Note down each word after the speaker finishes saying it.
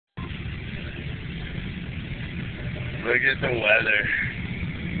Look at the weather.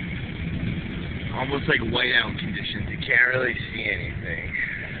 Almost like whiteout conditions. You can't really see anything.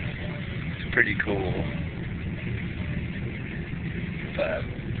 It's pretty cool. But,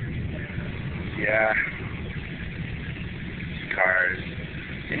 yeah. Cars.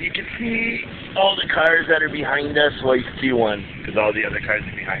 And you can see all the cars that are behind us. Well, you can see one, because all the other cars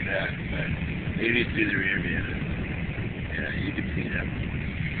are behind us. But maybe through the rear view. Yeah, you can see them.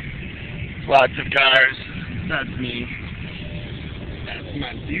 Lots of cars. That's me. That's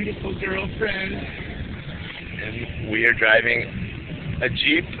my beautiful girlfriend. And we are driving a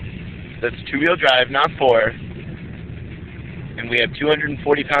Jeep that's two-wheel drive, not four. And we have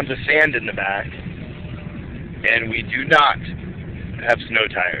 240 pounds of sand in the back. And we do not have snow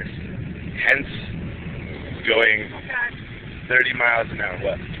tires. Hence, going 30 miles an hour.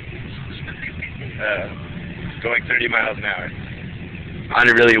 What? Going 30 miles an hour on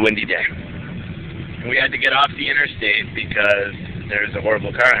a really windy day. And we had to get off the interstate because there's a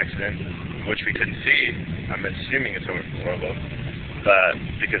horrible car accident, which we couldn't see. I'm assuming it's horrible, but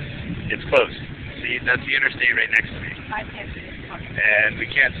because it's close. See, that's the interstate right next to me. And we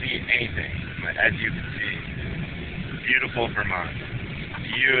can't see anything, as you can see. Beautiful Vermont.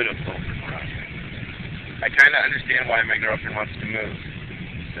 Beautiful Vermont. I kind of understand why my girlfriend wants to move.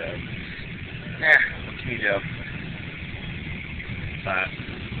 So, what can you do? But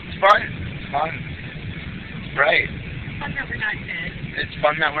it's fun. It's fun. It's bright. It's fun that we're not dead. It's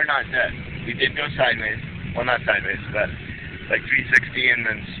fun that we're not dead. We did go sideways. Well, not sideways, but like 360 and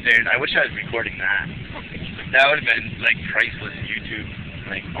then stared. I wish I was recording that. That would have been like priceless YouTube,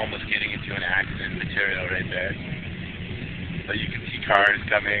 like almost getting into an accident material right there. But you can see cars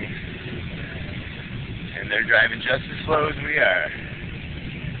coming, and they're driving just as slow as we are.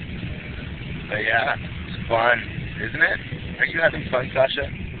 But yeah, it's fun, isn't it? Are you having fun, Sasha?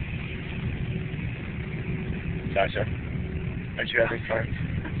 Sasha, aren't you having fun?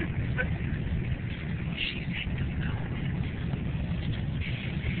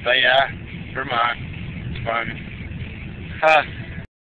 But yeah, Vermont, it's fun.